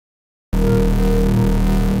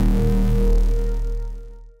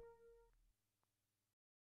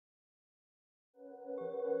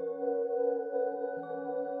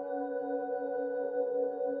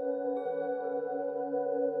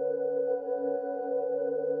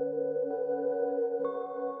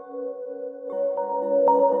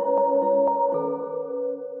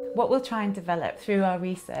What we'll try and develop through our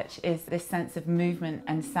research is this sense of movement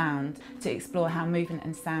and sound, to explore how movement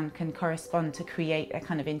and sound can correspond to create a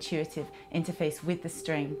kind of intuitive interface with the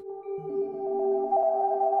string.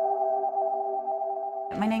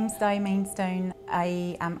 My name's Mainstone.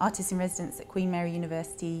 I am artist in residence at Queen Mary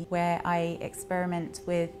University, where I experiment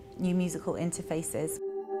with new musical interfaces.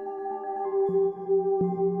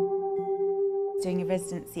 Doing a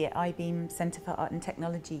residency at IBEAM Centre for Art and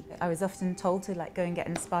Technology, I was often told to go and get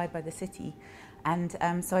inspired by the city, and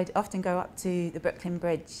so I'd often go up to the Brooklyn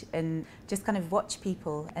Bridge and just kind of watch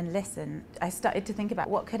people and listen. I started to think about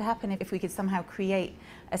what could happen if we could somehow create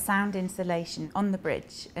a sound installation on the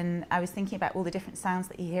bridge, and I was thinking about all the different sounds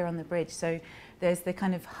that you hear on the bridge. So there's the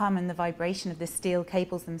kind of hum and the vibration of the steel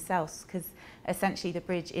cables themselves, because essentially the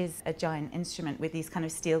bridge is a giant instrument with these kind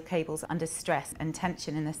of steel cables under stress and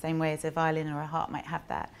tension in the same way as a violin or a harp might have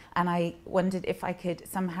that. And I wondered if I could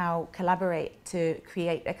somehow collaborate to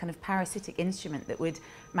create a kind of parasitic instrument that would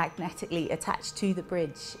magnetically attach to the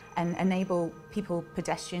bridge and enable people,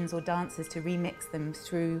 pedestrians or dancers, to remix them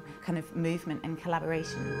through kind of movement and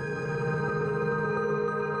collaboration.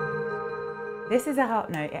 This is a harp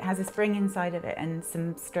note. It has a spring inside of it and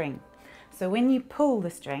some string. So when you pull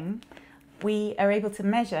the string, we are able to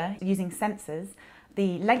measure, using sensors,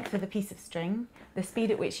 the length of a piece of string, the speed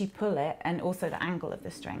at which you pull it, and also the angle of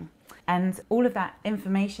the string. And all of that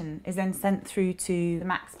information is then sent through to the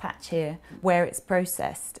max patch here, where it's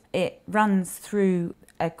processed. It runs through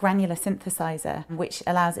a granular synthesizer, which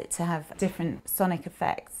allows it to have different sonic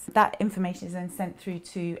effects. That information is then sent through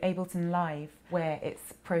to Ableton Live, where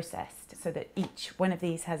it's processed so that each one of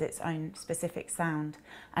these has its own specific sound,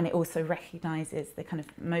 and it also recognises the kind of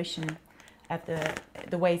motion of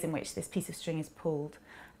the ways in which this piece of string is pulled,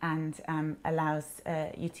 and allows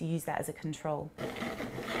you to use that as a control.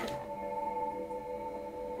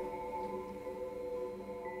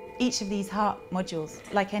 Each of these harp modules,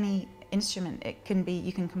 like any instrument,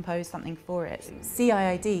 you can compose something for it.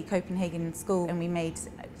 CIID, Copenhagen School, and we made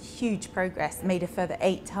huge progress, made a further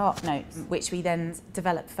 8 harp notes, which we then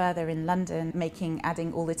developed further in London,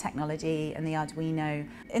 adding all the technology and the Arduino.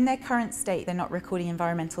 In their current state, they're not recording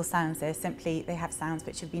environmental sounds, they have sounds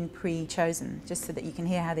which have been pre-chosen, just so that you can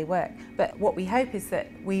hear how they work. But what we hope is that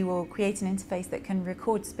we will create an interface that can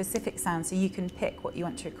record specific sounds, so you can pick what you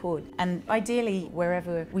want to record. And ideally,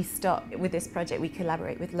 wherever we stop with this project, we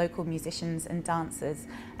collaborate with local musicians and dancers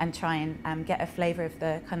and try and get a flavour of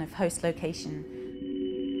the kind of host location.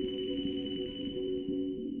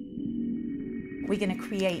 We're going to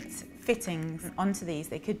create fittings onto these.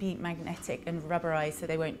 They could be magnetic and rubberized, so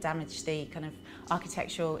they won't damage the kind of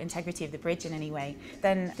architectural integrity of the bridge in any way.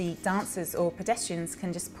 Then the dancers or pedestrians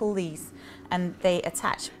can just pull these, and they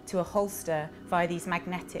attach to a holster via these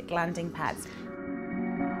magnetic landing pads.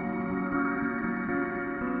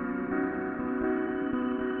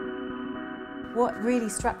 What really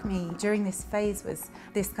struck me during this phase was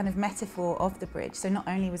this kind of metaphor of the bridge. So not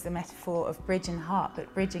only was the metaphor of bridge and harp,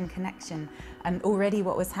 but bridge and connection. And already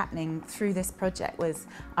what was happening through this project was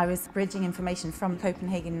I was bridging information from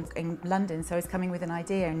Copenhagen and London. So I was coming with an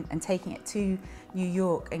idea and taking it to New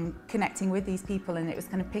York and connecting with these people, and it was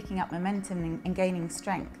kind of picking up momentum and gaining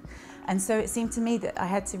strength. And so it seemed to me that I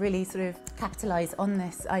had to really sort of capitalise on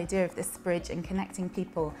this idea of this bridge and connecting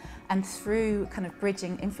people, and through kind of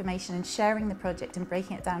bridging information and sharing the project and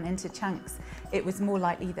breaking it down into chunks, it was more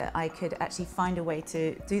likely that I could actually find a way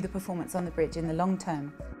to do the performance on the bridge in the long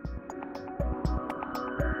term.